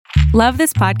Love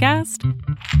this podcast?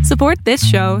 Support this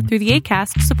show through the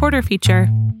Acast supporter feature.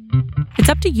 It's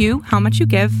up to you how much you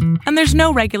give, and there's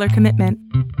no regular commitment.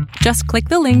 Just click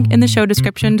the link in the show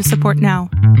description to support now.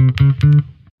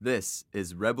 This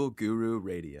is Rebel Guru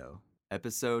Radio,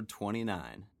 episode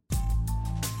 29.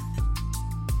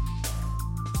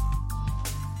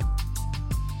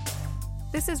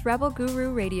 This is Rebel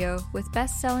Guru Radio with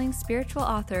best-selling spiritual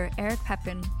author Eric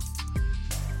Pepin.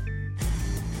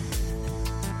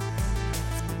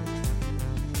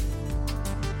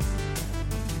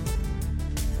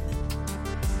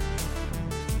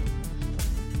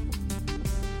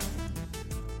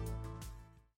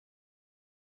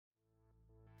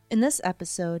 In this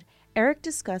episode, Eric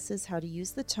discusses how to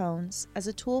use the tones as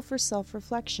a tool for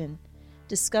self-reflection,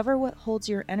 discover what holds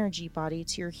your energy body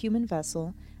to your human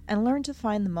vessel, and learn to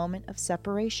find the moment of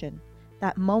separation,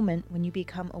 that moment when you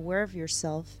become aware of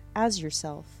yourself as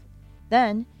yourself.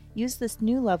 Then, use this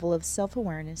new level of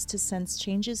self-awareness to sense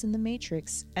changes in the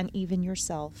matrix and even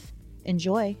yourself.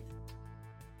 Enjoy!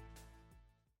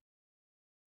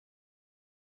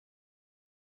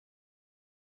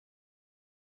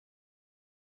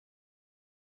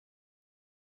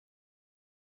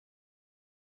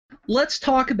 Let's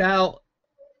talk about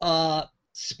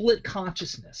split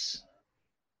consciousness.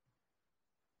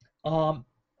 A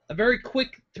very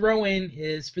quick throw-in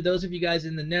is, for those of you guys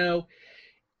in the know,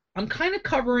 I'm kind of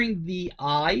covering the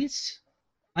eyes.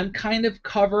 I'm kind of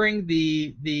covering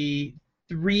the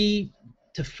 3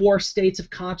 to 4 states of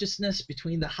consciousness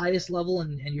between the highest level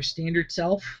and your standard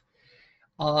self.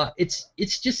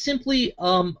 It's just simply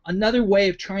another way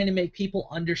of trying to make people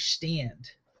understand.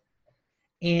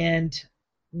 And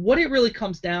what it really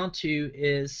comes down to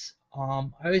is, I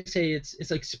would say it's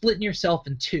like splitting yourself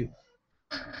in 2.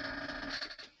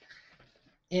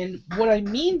 And what I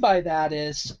mean by that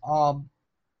is,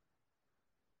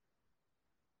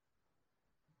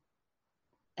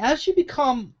 as you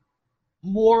become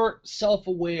more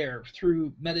self-aware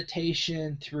through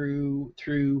meditation, through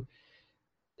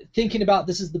thinking about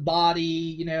this is the body,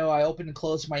 you know, I open and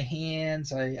close my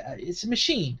hands, it's a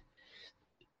machine.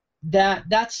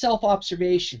 That's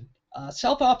self-observation.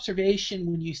 Self-observation,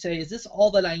 when you say, is this all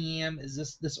that I am? Is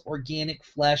this organic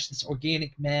flesh, this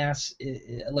organic mass,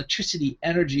 electricity,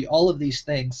 energy, all of these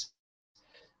things?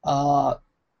 That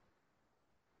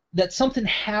something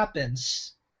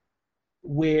happens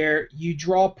where you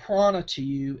draw prana to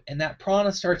you, and that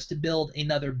prana starts to build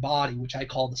another body, which I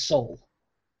call the soul.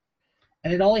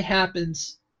 And it only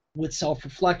happens with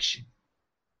self-reflection.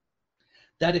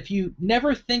 That if you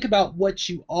never think about what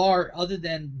you are other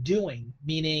than doing,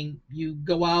 meaning you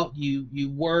go out,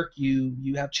 you work,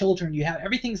 you have children, you have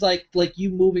everything's like you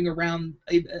moving around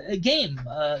a game,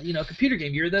 computer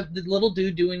game. You're the little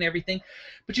dude doing everything,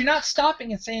 but you're not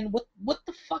stopping and saying, what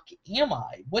the fuck am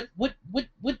I? What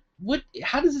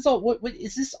how does this all, what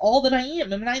is this all that I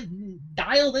am? I mean, I'm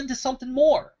dialed into something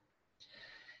more.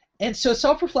 And so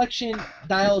self-reflection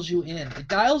dials you in. It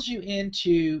dials you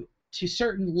into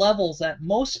certain levels that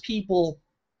most people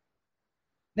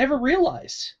never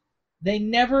realize. They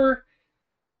never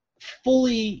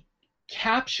fully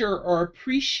capture or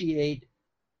appreciate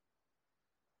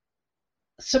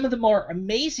some of the more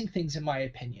amazing things, in my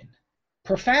opinion,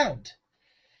 profound.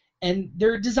 And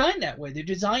they're designed that way. They're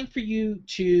designed for you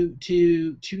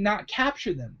to not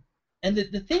capture them. And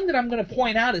the thing that I'm going to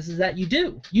point out is that you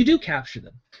do capture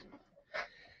them.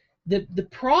 The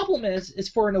problem is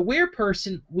for an aware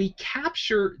person, we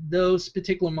capture those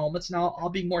particular moments, and I'll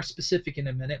be more specific in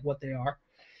a minute what they are,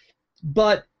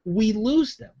 but we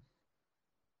lose them.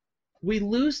 We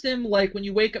lose them like when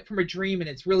you wake up from a dream and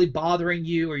it's really bothering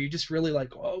you, or you're just really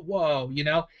like, oh, whoa, you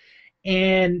know?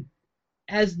 And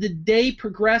as the day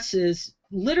progresses,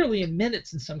 literally in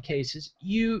minutes in some cases,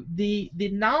 the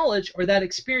knowledge or that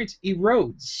experience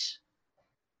erodes.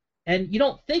 And you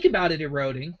don't think about it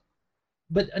eroding,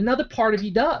 but another part of you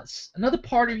does. Another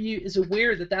part of you is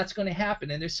aware that that's going to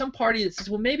happen. And there's some part of you that says,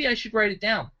 well, maybe I should write it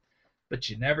down. But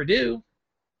you never do,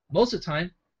 most of the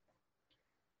time.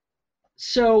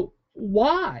 So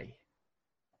why?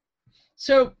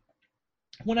 So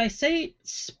when I say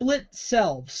split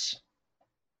selves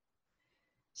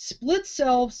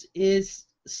is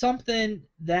something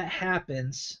that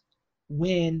happens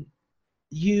when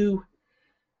you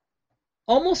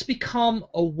almost become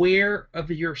aware of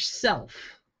yourself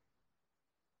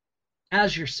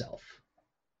as yourself.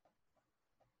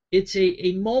 It's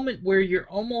a moment where you're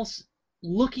almost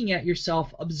looking at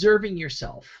yourself, observing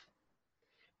yourself.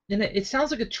 And it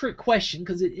sounds like a trick question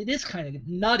because it is kind of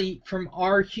nutty from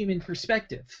our human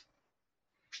perspective.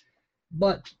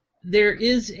 But there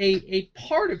is a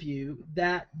part of you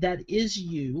that is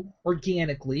you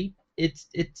organically,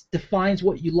 it defines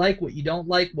what you like, what you don't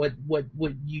like, what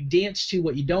you dance to,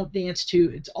 what you don't dance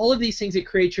to. It's all of these things that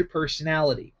create your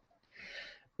personality.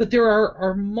 But there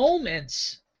are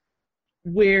moments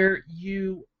where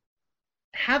you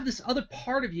have this other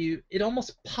part of you. It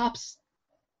almost pops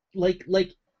like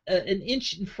an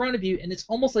inch in front of you, and it's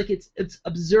almost like it's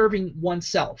observing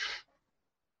oneself.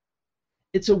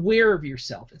 It's aware of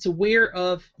yourself. It's aware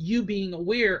of you being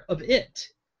aware of it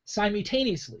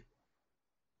simultaneously.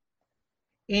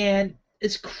 And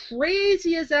as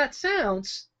crazy as that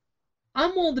sounds,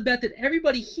 I'm willing to bet that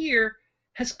everybody here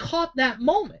has caught that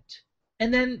moment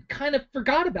and then kind of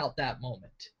forgot about that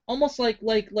moment. Almost like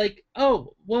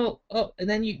oh, well, oh, and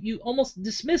then you almost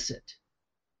dismiss it.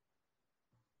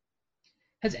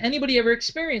 Has anybody ever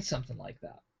experienced something like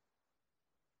that?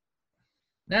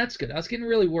 That's good. I was getting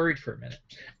really worried for a minute.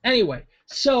 Anyway,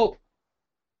 so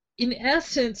in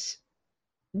essence,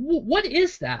 what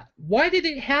is that? Why did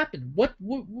it happen?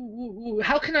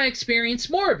 How can I experience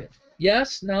more of it?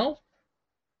 Yes? No?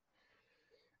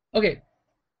 Okay.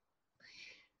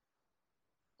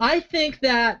 I think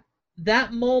that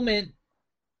moment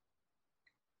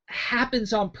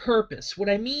happens on purpose. What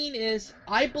I mean is,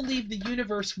 I believe the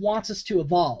universe wants us to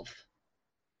evolve.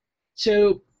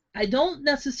 So I don't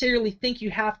necessarily think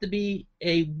you have to be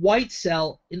a white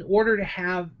cell in order to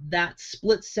have that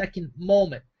split-second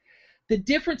moment. The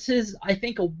difference is, I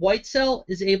think a white cell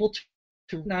is able to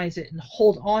recognize it and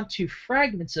hold on to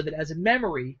fragments of it as a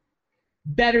memory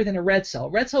better than a red cell. A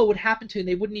red cell would happen to,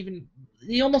 and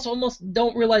they almost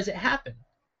don't realize it happened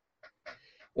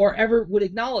or ever would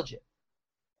acknowledge it.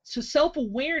 So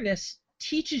self-awareness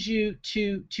teaches you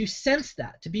to sense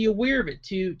that, to be aware of it,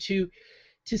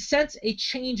 to sense a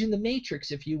change in the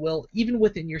matrix, if you will, even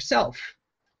within yourself.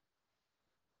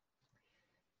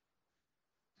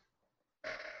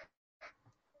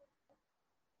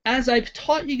 As I've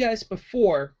taught you guys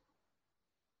before,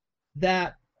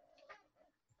 that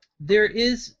there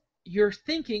is your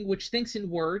thinking, which thinks in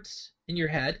words in your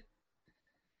head.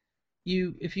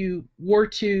 If you were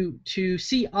to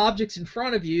see objects in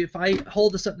front of you, if I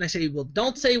hold this up and I say, well,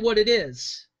 don't say what it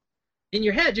is, in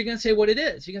your head, you're going to say what it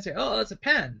is. You're going to say, oh, that's a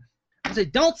pen. I'll say,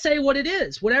 don't say what it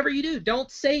is. Whatever you do,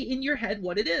 don't say in your head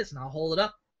what it is. And I'll hold it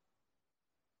up.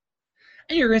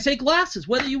 And you're going to say glasses,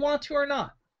 whether you want to or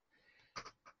not.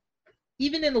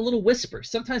 Even in a little whisper.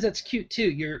 Sometimes that's cute too.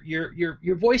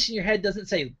 Your voice in your head doesn't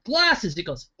say glasses. It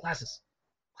goes, glasses,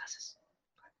 glasses,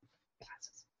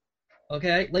 glasses.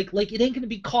 Okay? Like it ain't going to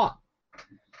be caught.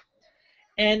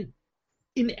 And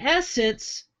in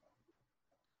essence,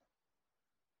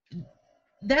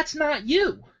 that's not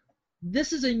you.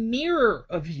 This is a mirror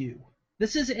of you.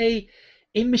 This is a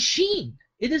machine.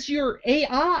 It is your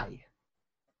AI.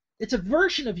 It's a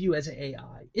version of you as an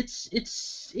AI. It's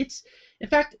in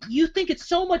fact, you think it's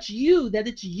so much you that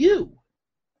it's you.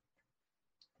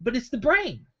 But it's the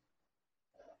brain.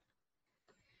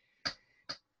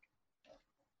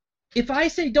 If I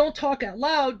say don't talk out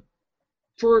loud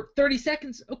for 30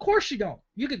 seconds, of course you don't.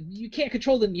 You can't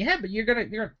control them in your head, but you're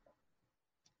gonna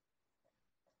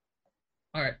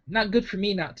all right, not good for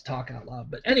me not to talk out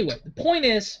loud. But anyway, the point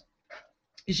is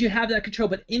you have that control,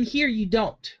 but in here you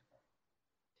don't.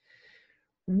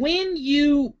 When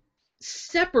you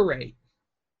separate,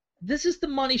 this is the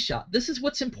money shot. This is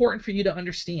what's important for you to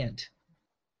understand.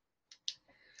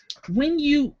 When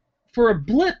you, for a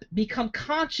blip, become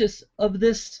conscious of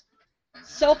this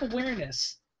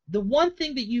self-awareness, the one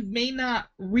thing that you may not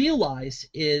realize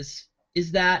is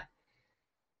that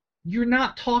you're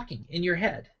not talking in your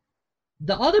head.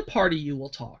 The other part of you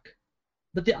will talk,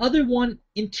 but the other one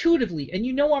intuitively, and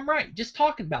you know I'm right, just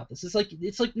talking about this.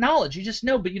 It's like knowledge. You just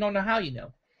know, but you don't know how you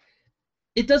know.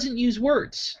 It doesn't use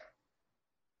words.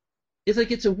 It's like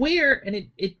it's aware, and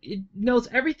it knows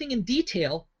everything in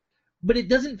detail, but it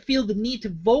doesn't feel the need to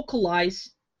vocalize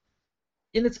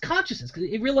in its consciousness because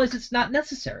it realizes it's not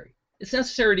necessary. It's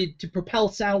necessary to propel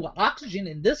sound with oxygen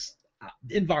in this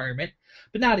environment,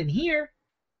 but not in here.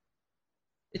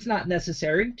 It's not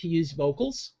necessary to use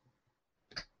vocals.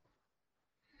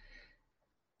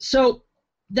 So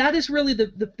that is really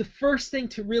the first thing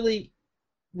to really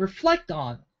reflect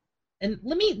on. And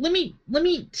let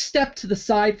me step to the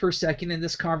side for a second in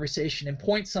this conversation and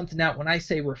point something out when I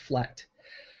say reflect.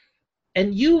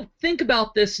 And you think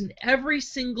about this in every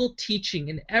single teaching,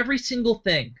 in every single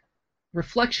thing.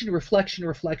 Reflection, reflection,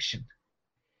 reflection.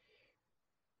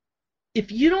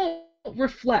 If you don't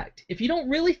reflect, if you don't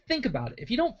really think about it, if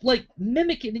you don't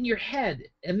mimic it in your head,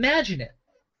 imagine it,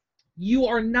 you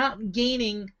are not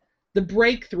gaining the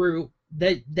breakthrough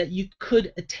that you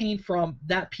could attain from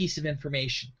that piece of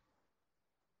information.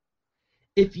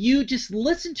 If you just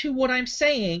listen to what I'm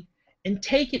saying and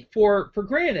take it for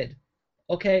granted,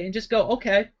 okay, and just go,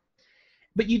 okay.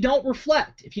 But you don't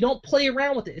reflect. If you don't play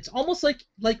around with it, it's almost like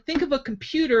think of a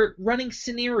computer running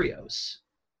scenarios,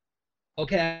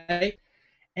 okay,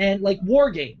 and like war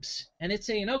games, and it's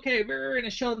saying, okay, brr, and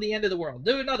it's showing the end of the world.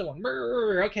 Do another one.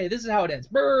 Brr, okay, this is how it ends.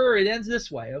 Brr, it ends this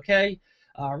way, okay.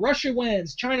 Russia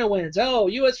wins, China wins, oh,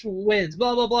 U.S. wins,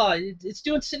 blah, blah, blah. It's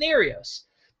doing scenarios.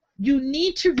 You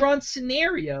need to run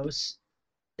scenarios,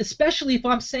 especially if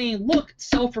I'm saying, look,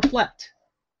 self-reflect.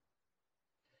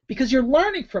 Because you're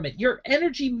learning from it. Your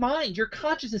energy mind, your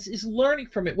consciousness is learning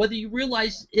from it, whether you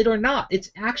realize it or not.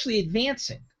 It's actually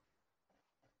advancing.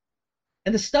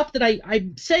 And the stuff that I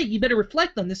say you better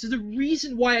reflect on, this is the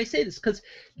reason why I say this, because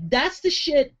that's the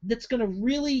shit that's going to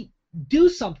really do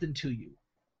something to you.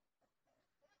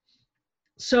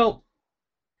 So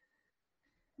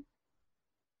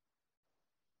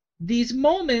these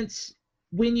moments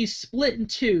when you split in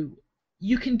two,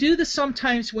 you can do this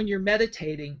sometimes when you're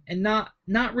meditating and not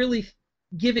really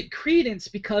give it credence,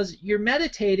 because you're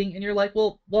meditating and you're like,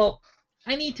 well,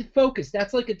 I need to focus.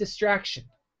 That's like a distraction.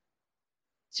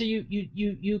 So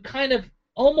you kind of,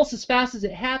 almost as fast as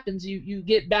it happens, you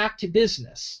get back to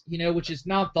business, which is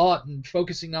not thought and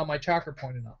focusing on my chakra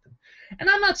point or nothing. And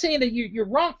I'm not saying that you're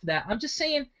wrong for that. I'm just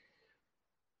saying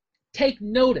take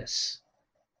notice.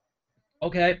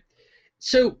 Okay?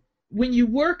 So when you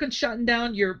work on shutting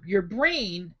down your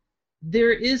brain,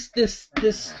 there is this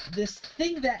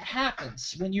thing that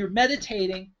happens when you're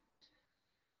meditating,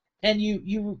 and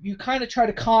you kind of try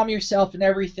to calm yourself and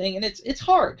everything, and it's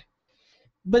hard.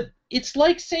 But it's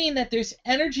like saying that there's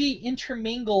energy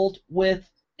intermingled with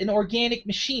an organic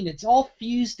machine. It's all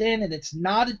fused in, and it's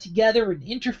knotted together and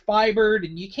interfibered,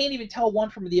 and you can't even tell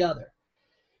one from the other.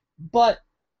 But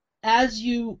as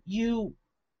you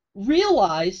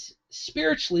realize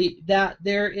spiritually that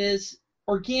there is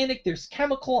organic, there's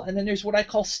chemical, and then there's what I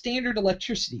call standard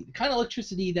electricity, the kind of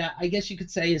electricity that I guess you could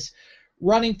say is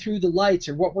running through the lights,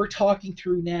 or what we're talking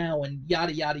through now, and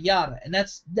yada yada yada, and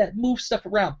that moves stuff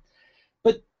around.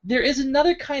 But there is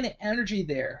another kind of energy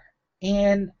there,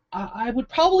 and I would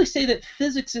probably say that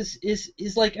physics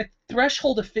is like a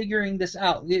threshold of figuring this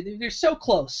out. They're so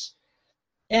close,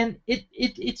 and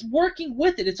it's working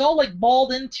with it. It's all like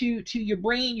balled into your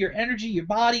brain, your energy, your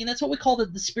body, and that's what we call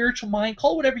the spiritual mind.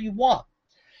 Call it whatever you want.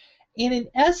 And in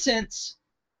essence,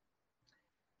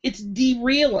 it's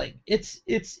derailing. It's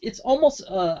almost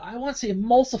I want to say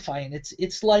emulsifying.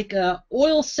 It's like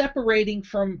oil separating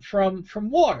from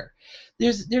water.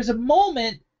 There's a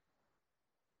moment.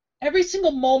 Every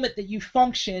single moment that you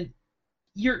function,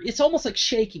 it's almost like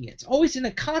shaking it. It's always in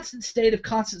a constant state of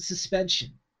constant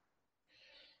suspension.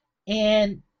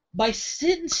 And by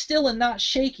sitting still and not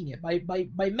shaking it,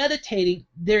 by meditating,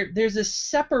 there's a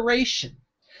separation.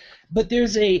 But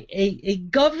there's a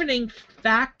governing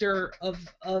factor of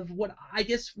what I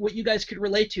guess what you guys could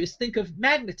relate to is, think of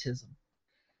magnetism.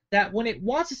 That when it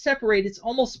wants to separate, it's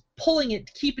almost pulling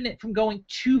it, keeping it from going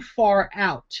too far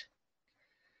out.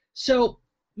 So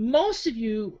most of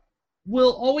you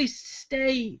will always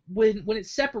stay, when it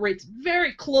separates,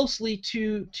 very closely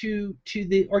to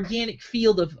the organic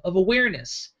field of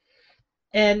awareness.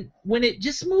 And when it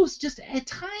just moves just a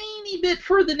tiny bit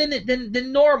further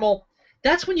than normal,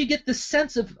 that's when you get the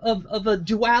sense of a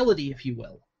duality, if you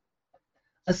will.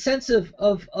 A sense of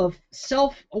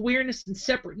self-awareness and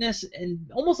separateness,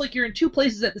 and almost like you're in two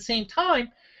places at the same time,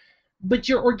 but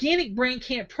your organic brain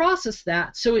can't process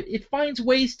that, so it finds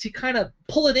ways to kind of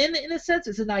pull it in a sense,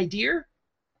 as an idea.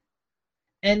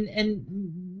 And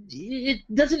it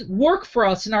doesn't work for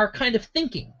us in our kind of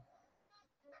thinking.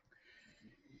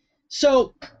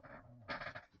 So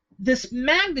this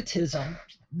magnetism,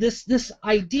 this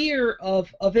idea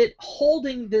of it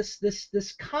holding this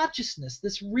consciousness,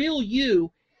 this real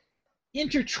you,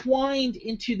 intertwined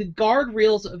into the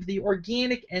guardrails of the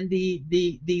organic and the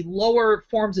lower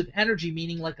forms of energy,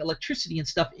 meaning like electricity and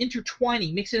stuff,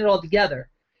 intertwining, mixing it all together,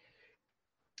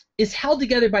 is held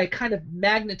together by a kind of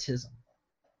magnetism.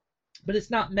 But it's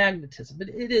not magnetism. But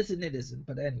it is and it isn't.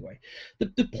 But anyway,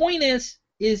 the point is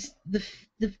this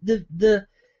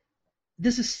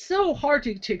is so hard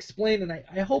to explain, and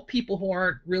I hope people who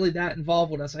aren't really that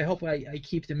involved with us, I hope I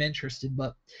keep them interested.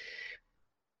 But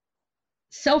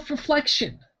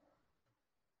self-reflection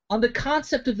on the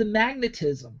concept of the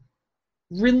magnetism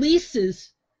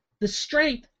releases the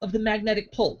strength of the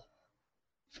magnetic pull.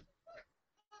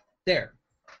 There.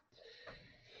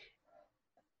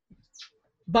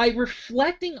 By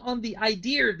reflecting on the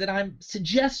idea that I'm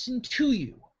suggesting to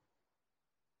you,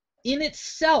 in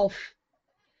itself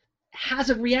has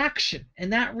a reaction,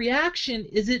 and that reaction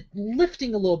is it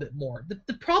lifting a little bit more.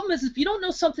 The problem is, if you don't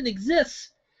know something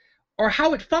exists, or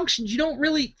how it functions, you don't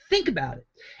really think about it.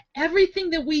 Everything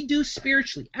that we do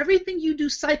spiritually, everything you do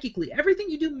psychically, everything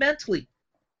you do mentally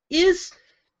is,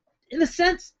 in a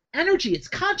sense, energy. It's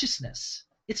consciousness.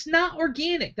 It's not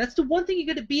organic. That's the one thing you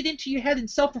got to beat into your head and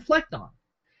self-reflect on,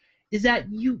 is that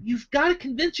you've got to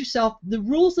convince yourself the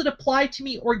rules that apply to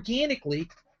me organically,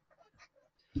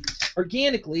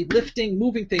 lifting,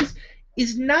 moving things,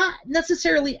 is not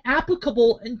necessarily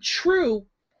applicable and true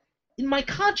in my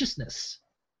consciousness.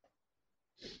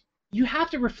 You have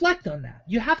to reflect on that.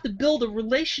 You have to build a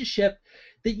relationship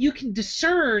that you can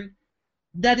discern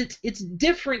that it's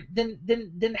different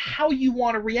than how you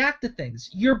want to react to things.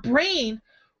 Your brain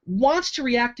wants to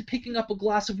react to picking up a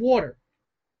glass of water.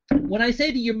 When I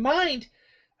say to your mind,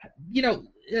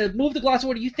 move the glass of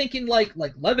water, you're thinking like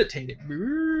levitating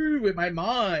with my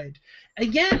mind.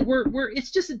 Again,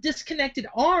 it's just a disconnected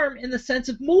arm in the sense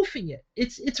of moving it.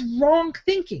 It's wrong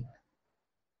thinking.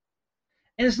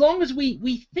 And as long as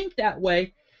we think that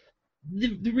way,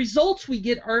 the results we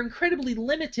get are incredibly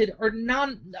limited, they're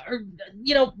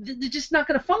just not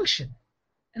going to function.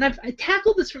 And I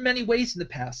tackled this from many ways in the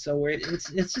past, so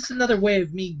it's just another way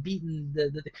of me beating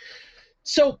the thing.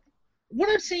 So what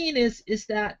I'm saying is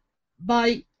that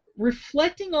by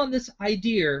reflecting on this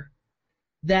idea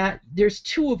that there's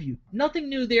two of you, nothing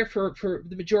new there for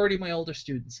the majority of my older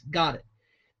students, got it,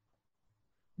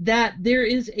 that there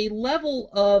is a level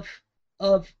of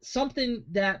something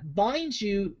that binds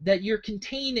you, that you're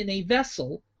contained in a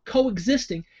vessel,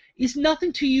 coexisting, is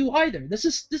nothing to you either. This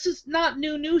is not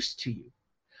new news to you.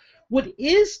 What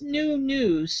is new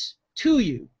news to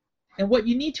you, and what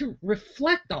you need to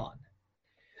reflect on,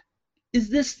 is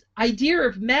this idea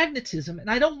of magnetism. And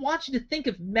I don't want you to think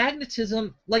of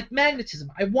magnetism like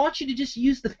magnetism. I want you to just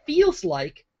use the feels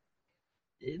like.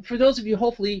 For those of you,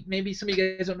 hopefully, maybe some of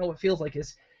you guys don't know what feels like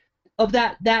is, of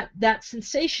that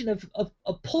sensation of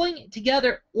pulling it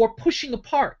together or pushing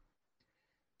apart.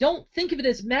 Don't think of it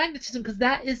as magnetism, because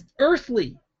that is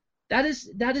earthly. That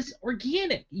is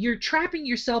organic. You're trapping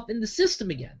yourself in the system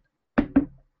again.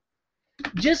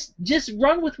 Just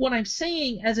run with what I'm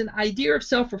saying as an idea of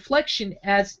self-reflection,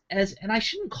 and I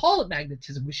shouldn't call it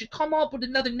magnetism. We should come up with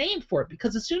another name for it,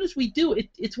 because as soon as we do,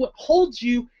 it's what holds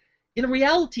you in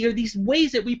reality, are these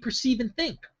ways that we perceive and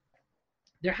think.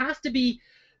 There has to be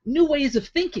new ways of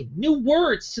thinking, new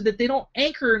words, so that they don't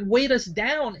anchor and weight us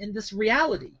down in this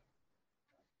reality.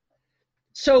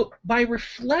 So by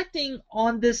reflecting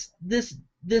on this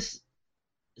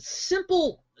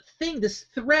simple thing, this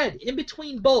thread in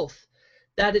between both,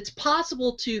 that it's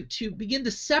possible to begin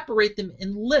to separate them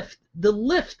and lift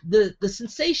the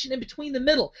sensation in between the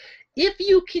middle. If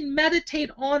you can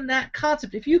meditate on that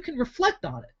concept, if you can reflect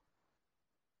on it,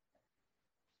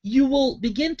 you will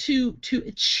begin to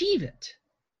achieve it.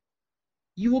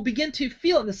 You will begin to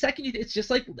feel it. And the second it's just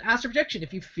like astral projection.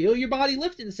 If you feel your body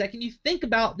lifting, the second you think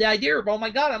about the idea of, oh my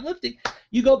God, I'm lifting,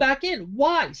 you go back in.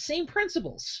 Why? Same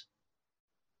principles.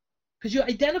 Because you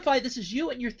identify this as you,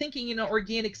 and you're thinking in an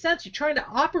organic sense. You're trying to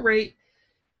operate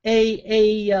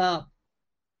a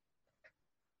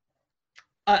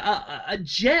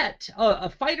jet, a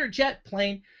fighter jet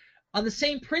plane, on the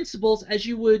same principles as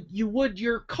you would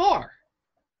your car.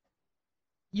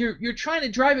 You're trying to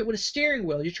drive it with a steering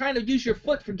wheel. You're trying to use your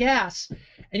foot for gas,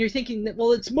 and you're thinking that,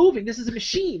 well, it's moving. This is a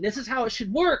machine. This is how it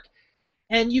should work.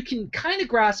 And you can kind of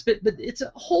grasp it, but it's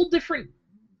a whole different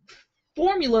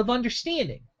formula of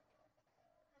understanding.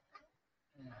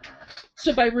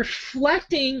 So by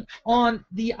reflecting on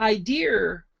the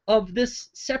idea of this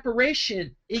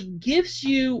separation, it gives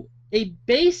you a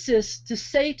basis to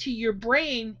say to your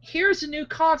brain, here's a new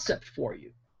concept for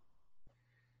you.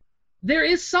 There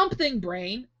is something,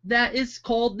 brain, that is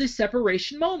called the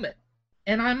separation moment.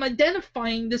 And I'm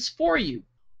identifying this for you.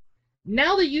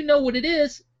 Now that you know what it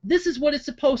is, this is what it's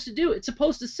supposed to do. It's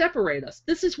supposed to separate us.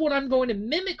 This is what I'm going to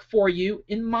mimic for you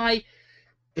in my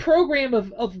program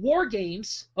of war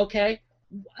games, okay?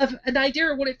 Of an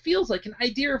idea of what it feels like, an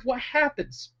idea of what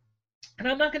happens. And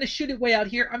I'm not going to shoot it way out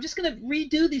here. I'm just going to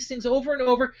redo these things over and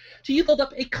over till you build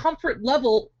up a comfort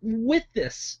level with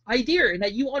this idea, and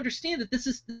that you understand that this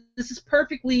is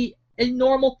perfectly a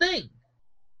normal thing,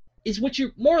 is what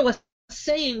you're more or less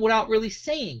saying without really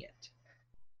saying it.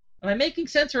 Am I making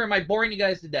sense, or am I boring you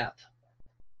guys to death?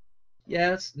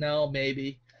 Yes? No?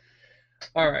 Maybe?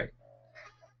 All right.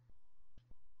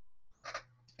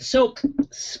 So,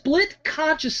 split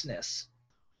consciousness,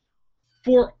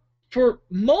 for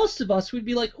most of us, we'd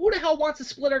be like, who the hell wants to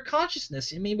split our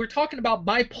consciousness? I mean, we're talking about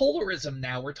bipolarism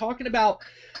now. We're talking about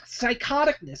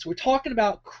psychoticness. We're talking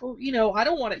about, I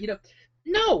don't want to,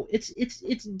 no,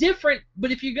 it's different.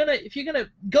 But if you're gonna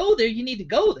go there, you need to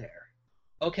go there,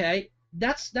 okay?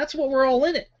 That's what we're all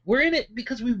in it. We're in it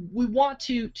because we want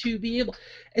to be able,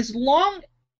 as long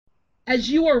as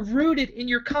you are rooted in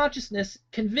your consciousness,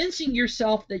 convincing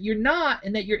yourself that you're not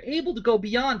and that you're able to go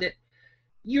beyond it,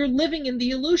 you're living in the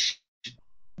illusion.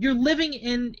 You're living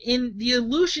in the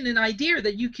illusion and idea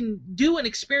that you can do and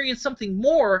experience something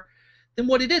more than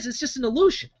what it is. It's just an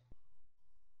illusion.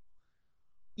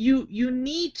 You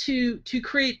need to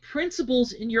create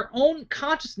principles in your own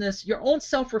consciousness, your own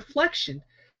self-reflection,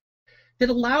 that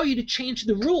allow you to change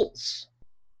the rules.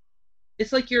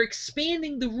 It's like you're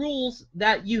expanding the rules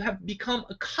that you have become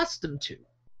accustomed to.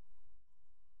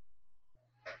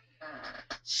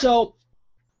 So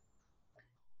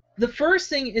the first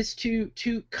thing is to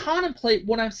contemplate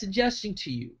what I'm suggesting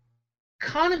to you.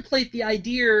 Contemplate the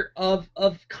idea of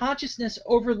consciousness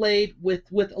overlaid with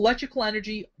electrical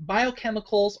energy,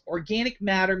 biochemicals, organic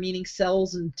matter, meaning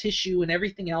cells and tissue and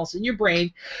everything else in your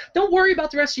brain. Don't worry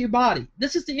about the rest of your body.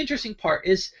 This is the interesting part,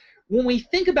 is when we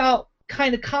think about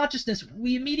kind of consciousness,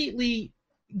 we immediately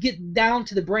get down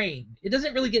to the brain. It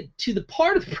doesn't really get to the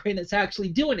part of the brain that's actually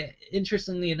doing it,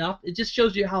 interestingly enough. It just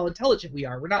shows you how intelligent we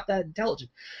are. We're not that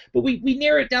intelligent. But we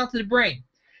narrow it down to the brain.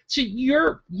 So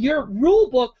your rule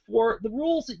book for the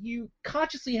rules that you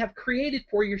consciously have created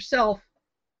for yourself,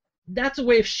 that's a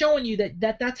way of showing you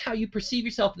that that's how you perceive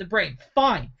yourself in the brain.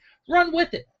 Fine. Run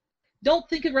with it. Don't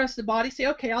think of the rest of the body. Say,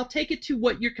 okay, I'll take it to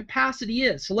what your capacity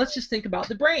is. So let's just think about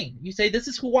the brain. You say, this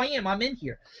is who I am. I'm in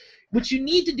here. What you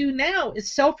need to do now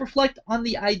is self-reflect on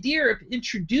the idea of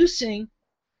introducing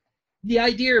the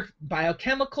idea of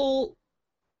biochemical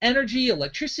energy,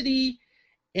 electricity,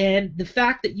 and the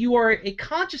fact that you are a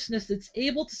consciousness that's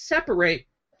able to separate,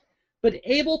 but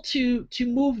able to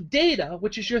move data,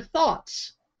 which is your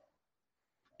thoughts,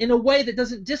 in a way that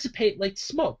doesn't dissipate like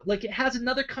smoke. Like it has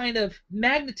another kind of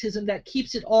magnetism that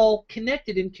keeps it all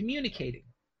connected and communicating.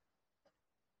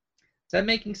 Is that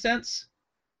making sense?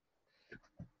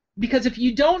 Because if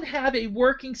you don't have a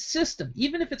working system,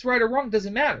 even if it's right or wrong,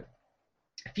 doesn't matter.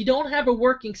 If you don't have a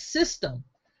working system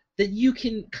that you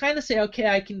can kind of say, okay,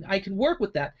 I can work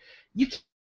with that, you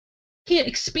can't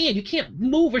expand, you can't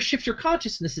move or shift your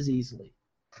consciousness as easily.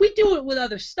 We do it with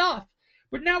other stuff,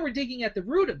 but now we're digging at the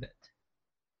root of it.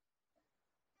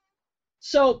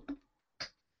 So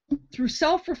through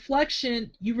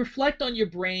self-reflection, you reflect on your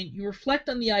brain, you reflect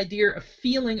on the idea of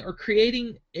feeling or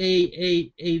creating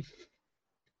a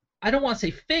I don't want to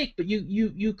say fake, but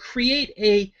you create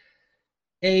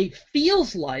a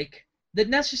feels like that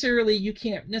necessarily you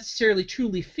can't necessarily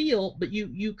truly feel, but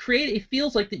you create a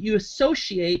feels like that you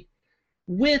associate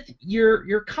with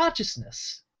your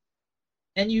consciousness.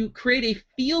 And you create a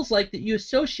feels like that you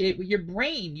associate with your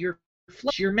brain, your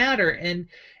flesh, your matter, and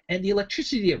the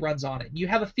electricity that runs on it. You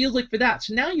have a feels like for that.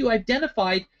 So now you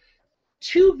identified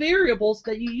two variables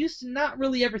that you used to not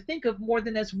really ever think of more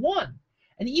than as one.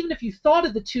 And even if you thought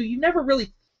of the two, you never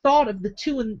really thought of the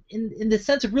two in the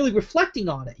sense of really reflecting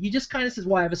on it. You just kind of says,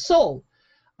 well, I have a soul.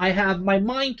 I have, my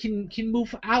mind can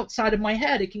move outside of my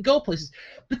head. It can go places.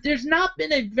 But there's not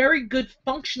been a very good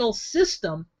functional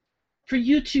system for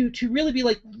you to really be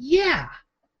like, yeah.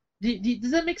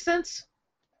 Does that make sense?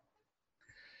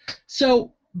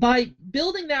 So by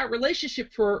building that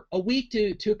relationship for a week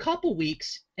to a couple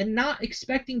weeks and not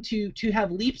expecting to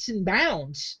have leaps and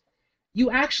bounds, you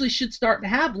actually should start to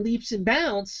have leaps and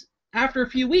bounds after a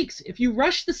few weeks. If you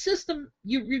rush the system,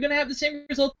 you're going to have the same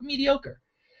result, mediocre.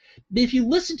 But if you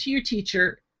listen to your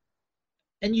teacher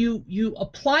and you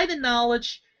apply the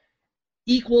knowledge,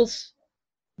 equals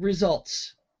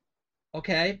results.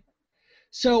 Okay?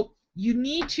 So you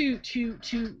need to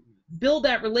build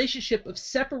that relationship of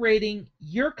separating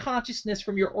your consciousness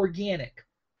from your organic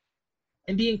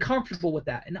and being comfortable with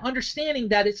that and understanding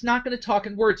that it's not going to talk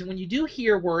in words. And when you do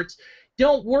hear words,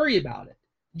 don't worry about it.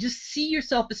 Just see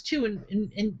yourself as two,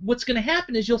 and what's going to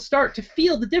happen is you'll start to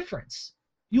feel the difference.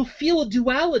 You'll feel a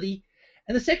duality,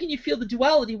 and the second you feel the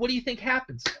duality, what do you think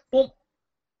happens? Boom.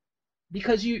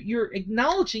 Because you're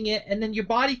acknowledging it, and then your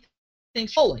body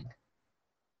thinks falling.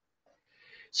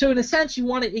 So in a sense, you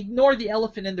want to ignore the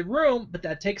elephant in the room, but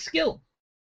that takes skill.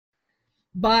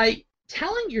 By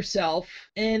telling yourself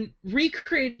and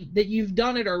recreating that you've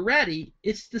done it already,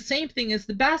 it's the same thing as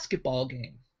the basketball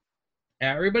game.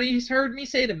 Everybody's heard me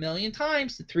say it a million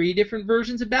times, the 3 different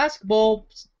versions of basketball.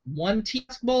 One team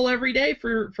basketball every day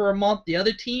for a month. The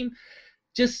other team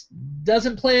just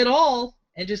doesn't play at all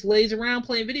and just lays around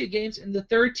playing video games. And the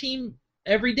third team,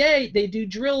 every day, they do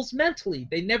drills mentally.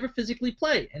 They never physically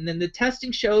play. And then the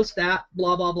testing shows that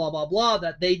blah, blah, blah, blah, blah,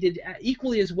 that they did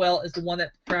equally as well as the one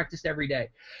that practiced every day.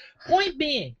 Point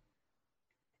being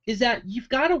is that you've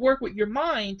got to work with your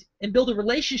mind and build a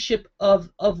relationship of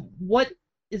what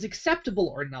is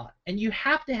acceptable or not, and you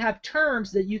have to have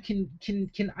terms that you can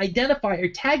identify or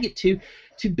tag it to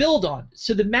build on.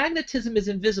 So the magnetism is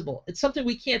invisible. It's something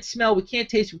we can't smell, we can't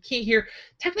taste, we can't hear.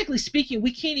 Technically speaking,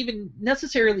 we can't even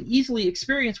necessarily easily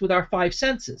experience with our five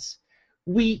senses.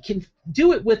 We can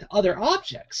do it with other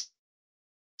objects.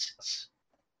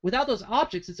 Without those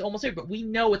objects, it's almost there, but we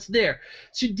know it's there.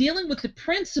 So dealing with the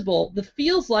principle, the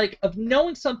feels like of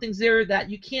knowing something's there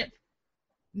that you can't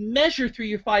measure through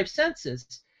your five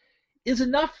senses is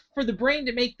enough for the brain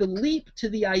to make the leap to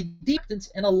the idea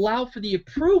and allow for the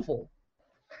approval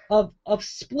of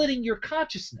splitting your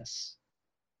consciousness.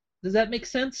 Does that make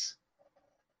sense?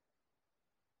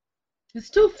 It's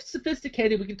too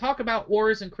sophisticated. We can talk about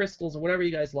ores and crystals or whatever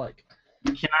you guys like.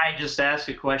 Can I just ask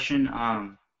a question?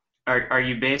 Are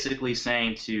you basically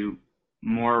saying to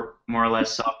more or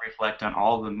less self-reflect on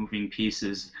all the moving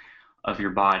pieces of your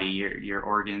body, your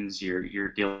organs, your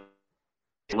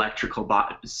electrical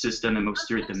system, and moves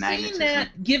through the magnetism?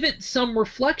 That, give it some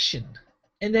reflection,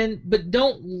 and then, but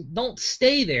don't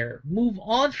stay there. Move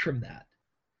on from that.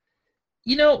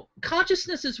 You know,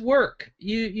 consciousness is work.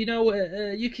 You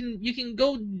can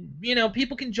go. You know,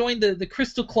 people can join the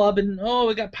crystal club and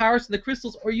we got powers in the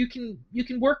crystals, or you can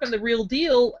work on the real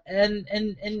deal and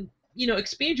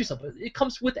expand yourself. It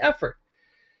comes with effort.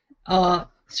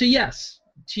 So yes,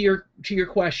 to your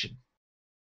question.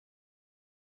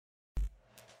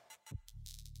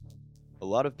 A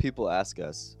lot of people ask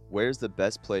us, where's the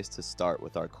best place to start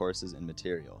with our courses and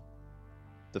material?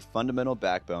 The fundamental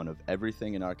backbone of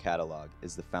everything in our catalog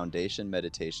is the Foundation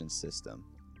Meditation System.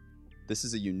 This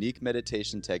is a unique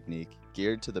meditation technique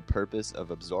geared to the purpose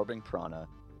of absorbing prana,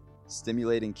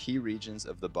 stimulating key regions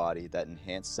of the body that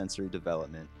enhance sensory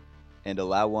development, and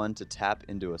allow one to tap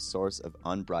into a source of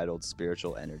unbridled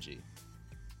spiritual energy.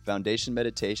 Foundation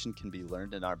meditation can be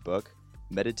learned in our book,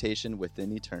 Meditation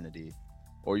Within Eternity,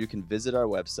 or you can visit our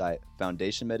website,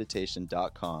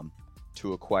 foundationmeditation.com,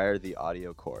 to acquire the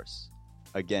audio course.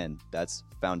 Again, that's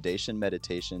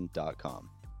foundationmeditation.com.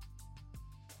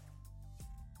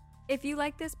 If you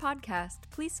like this podcast,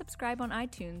 please subscribe on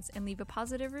iTunes and leave a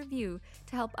positive review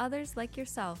to help others like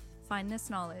yourself find this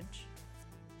knowledge.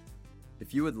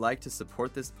 If you would like to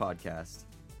support this podcast,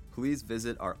 please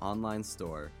visit our online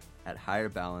store at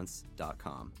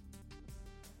higherbalance.com.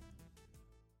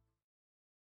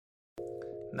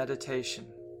 Meditation.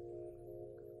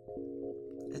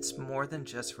 It's more than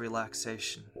just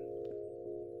relaxation.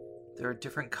 There are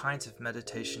different kinds of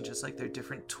meditation, just like there are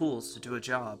different tools to do a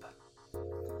job.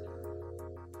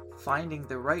 Finding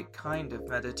the right kind of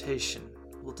meditation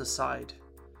will decide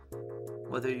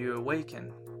whether you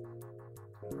awaken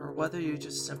or whether you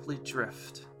just simply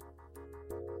drift.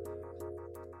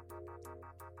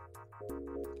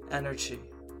 Energy.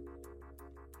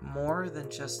 More than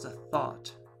just a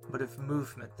thought, but of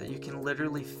movement that you can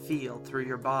literally feel through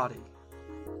your body.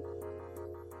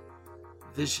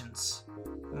 Visions.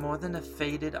 More than a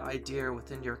faded idea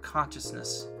within your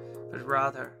consciousness, but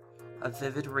rather a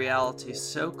vivid reality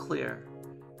so clear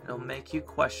it'll make you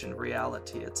question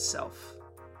reality itself.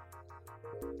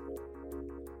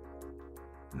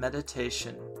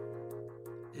 Meditation,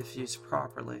 if used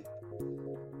properly,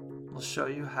 will show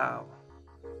you how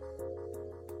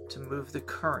to move the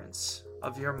currents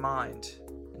of your mind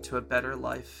into a better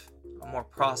life, a more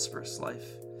prosperous life,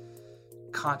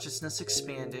 consciousness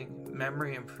expanding,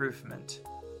 memory improvement,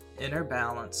 inner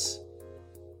balance,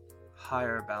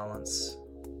 higher balance.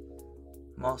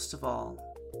 Most of all,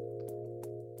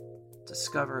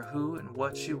 discover who and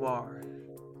what you are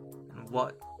and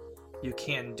what you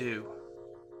can do.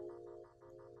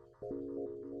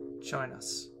 Join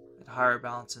us at Higher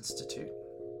Balance Institute.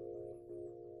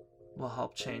 We'll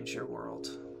help change your world.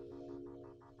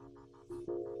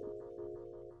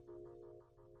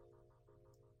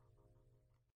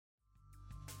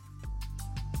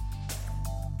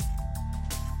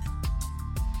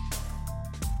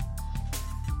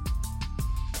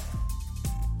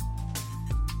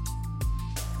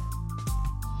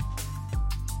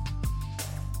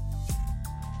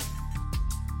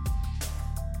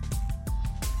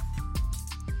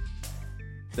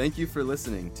 Thank you for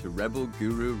listening to Rebel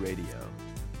Guru Radio.